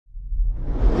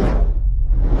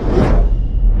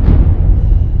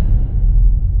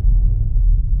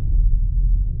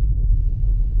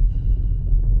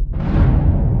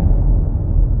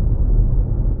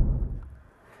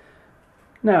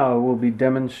Now we'll be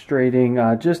demonstrating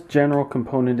just general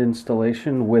component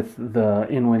installation with the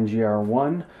IN WIN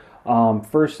GR1.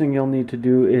 First thing you'll need to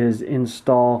do is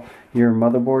install your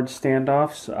motherboard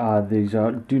standoffs. These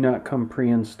do not come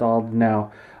pre-installed.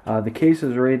 Now the case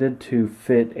is rated to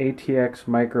fit ATX,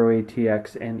 micro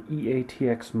ATX, and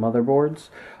eATX motherboards.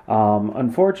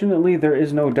 Unfortunately, there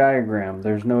is no diagram.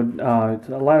 There's no.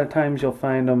 A lot of times you'll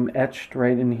find them etched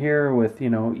right in here with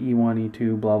E1,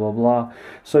 E2, blah blah blah,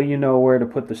 so you know where to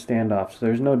put the standoffs.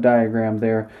 There's no diagram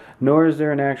there, nor is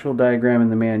there an actual diagram in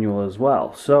the manual as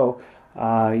well. So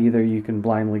either you can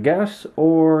blindly guess,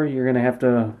 or you're gonna have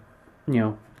to,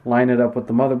 line it up with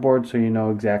the motherboard so you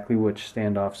know exactly which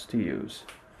standoffs to use.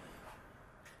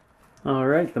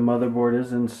 Alright, the motherboard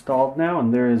is installed now,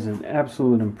 and there is an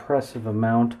absolute impressive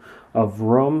amount of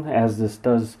room, as this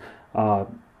does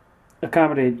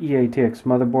accommodate eATX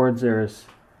motherboards. There is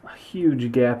a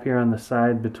huge gap here on the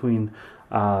side between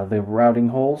the routing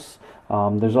holes.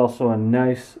 There's also a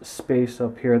nice space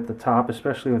up here at the top,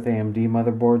 especially with AMD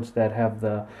motherboards that have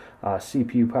the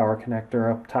CPU power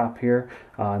connector up top here,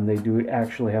 and they do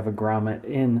actually have a grommet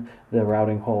in the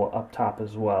routing hole up top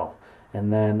as well.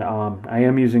 And then I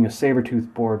am using a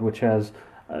Sabertooth board, which has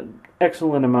an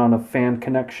excellent amount of fan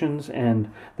connections, and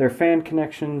their fan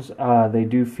connections, they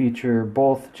do feature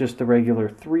both just the regular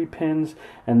 3 pins,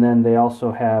 and then they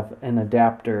also have an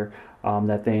adapter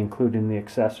that they include in the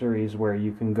accessories where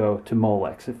you can go to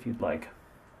Molex if you'd like.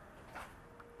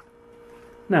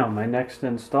 Now, my next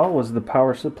install was the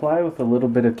power supply with a little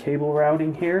bit of cable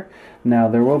routing here. Now,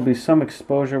 there will be some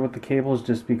exposure with the cables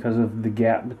just because of the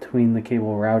gap between the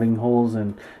cable routing holes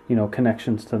and,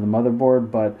 connections to the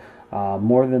motherboard, but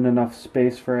more than enough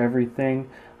space for everything.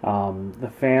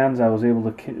 The fans, I was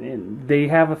able to, they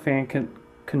have a fan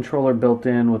controller built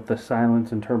in with the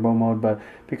silence and turbo mode, but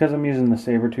because I'm using the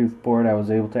Sabertooth board, I was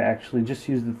able to actually just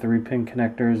use the 3-pin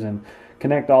connectors and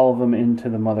connect all of them into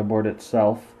the motherboard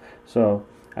itself. So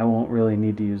I won't really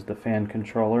need to use the fan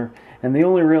controller. And the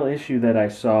only real issue that I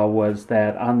saw was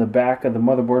that on the back of the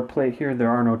motherboard plate here, there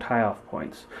are no tie-off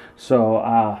points.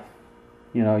 So,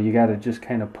 you got to just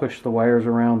kind of push the wires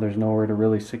around. There's nowhere to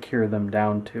really secure them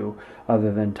down to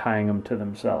other than tying them to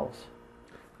themselves.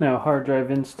 Now, hard drive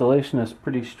installation is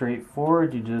pretty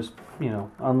straightforward. You just,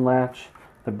 unlatch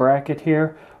the bracket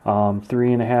here.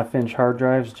 3.5-inch hard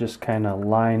drives just kind of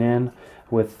line in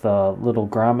with little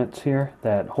grommets here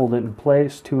that hold it in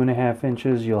place. 2.5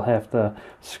 inches you'll have to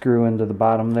screw into the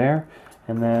bottom there,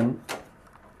 and then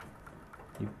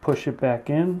you push it back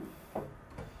in,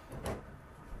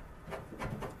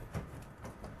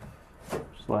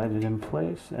 slide it in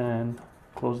place, and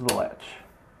close the latch.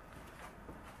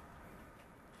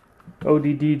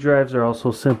 ODD drives are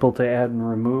also simple to add and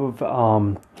remove.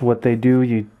 What they do,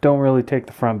 you don't really take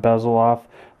the front bezel off.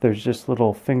 There's just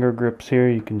little finger grips here.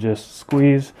 You can just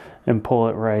squeeze and pull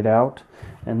it right out.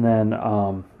 And then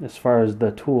as far as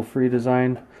the tool-free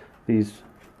design, these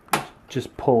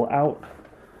just pull out,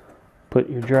 put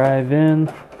your drive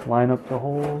in, line up the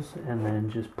holes, and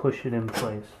then just push it in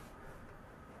place.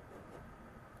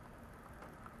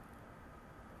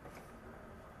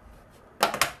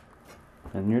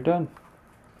 And you're done.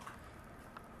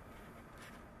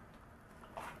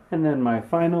 And then my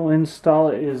final install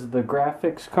is the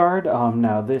graphics card.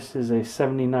 Now this is a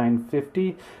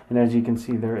 7950, and as you can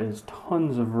see, there is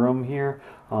tons of room here.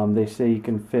 They say you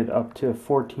can fit up to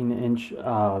 14-inch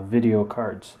video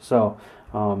cards, so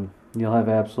you'll have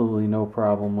absolutely no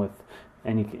problem with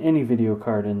any video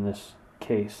card in this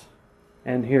case.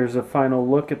 And here's a final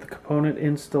look at the component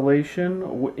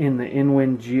installation in the IN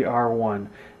WIN GR1.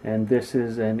 And this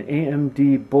is an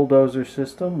AMD Bulldozer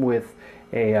system with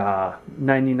a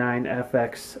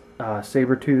 99FX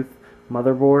Sabertooth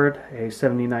motherboard, a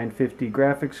 7950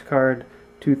 graphics card,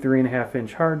 2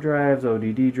 3.5-inch hard drives,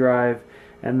 ODD drive,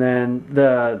 and then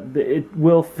it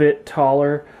will fit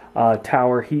taller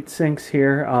tower heat sinks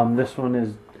here. This one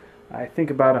is, I think,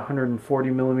 about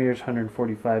 140 millimeters,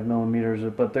 145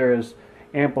 millimeters, but there is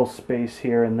ample space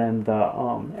here, and then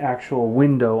the actual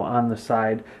window on the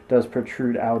side does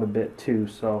protrude out a bit too,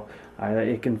 so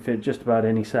it can fit just about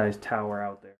any size tower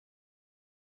out there.